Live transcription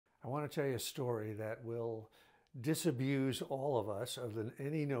I want to tell you a story that will disabuse all of us of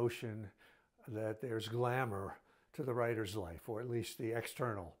any notion that there's glamour to the writer's life, or at least the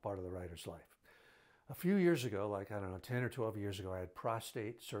external part of the writer's life. A few years ago, like, I don't know, 10 or 12 years ago, I had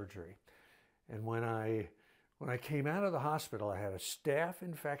prostate surgery. And when I came out of the hospital, I had a staph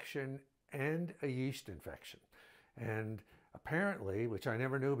infection and a yeast infection. And apparently, which I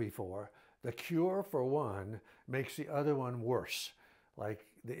never knew before, the cure for one makes the other one worse. Like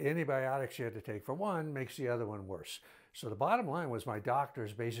the antibiotics you had to take for one makes the other one worse. So the bottom line was my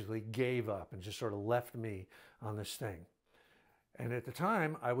doctors basically gave up and just sort of left me on this thing. And at the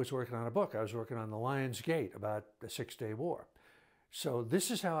time, I was working on a book. I was working on The Lion's Gate about the Six-Day War. So this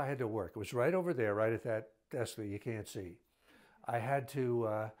is how I had to work. It was right over there, right at that desk that you can't see. I had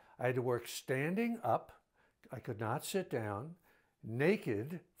to work standing up. I could not sit down,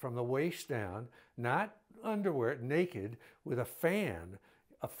 naked from the waist down, not underwear, naked, with a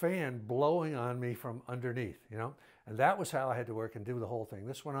fan blowing on me from underneath, you know? And that was how I had to work and do the whole thing.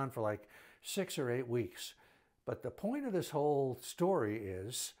 This went on for like 6 or 8 weeks. But the point of this whole story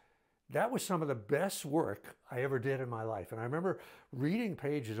is that was some of the best work I ever did in my life. And I remember reading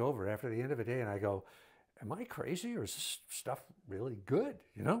pages over after the end of a day and I go, am I crazy or is this stuff really good,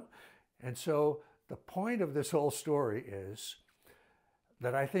 you know? And so the point of this whole story is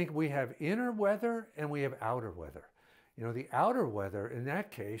that I think we have inner weather and we have outer weather. You know, the outer weather in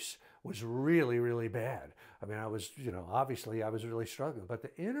that case was really, really bad. I mean, I was, obviously I was really struggling, but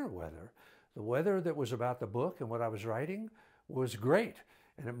the inner weather, the weather that was about the book and what I was writing was great.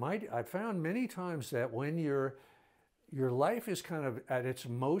 And I found many times that when your life is kind of at its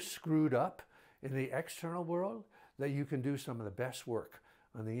most screwed up in the external world, that you can do some of the best work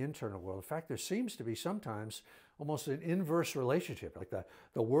on the internal world. In fact, there seems to be sometimes almost an inverse relationship. Like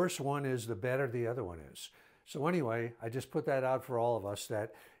the worse one is, the better the other one is. So anyway, I just put that out for all of us,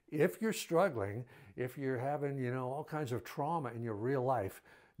 that if you're struggling, if you're having, all kinds of trauma in your real life,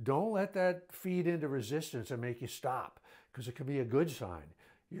 don't let that feed into resistance and make you stop, because it can be a good sign.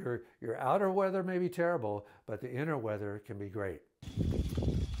 Your outer weather may be terrible, but the inner weather can be great.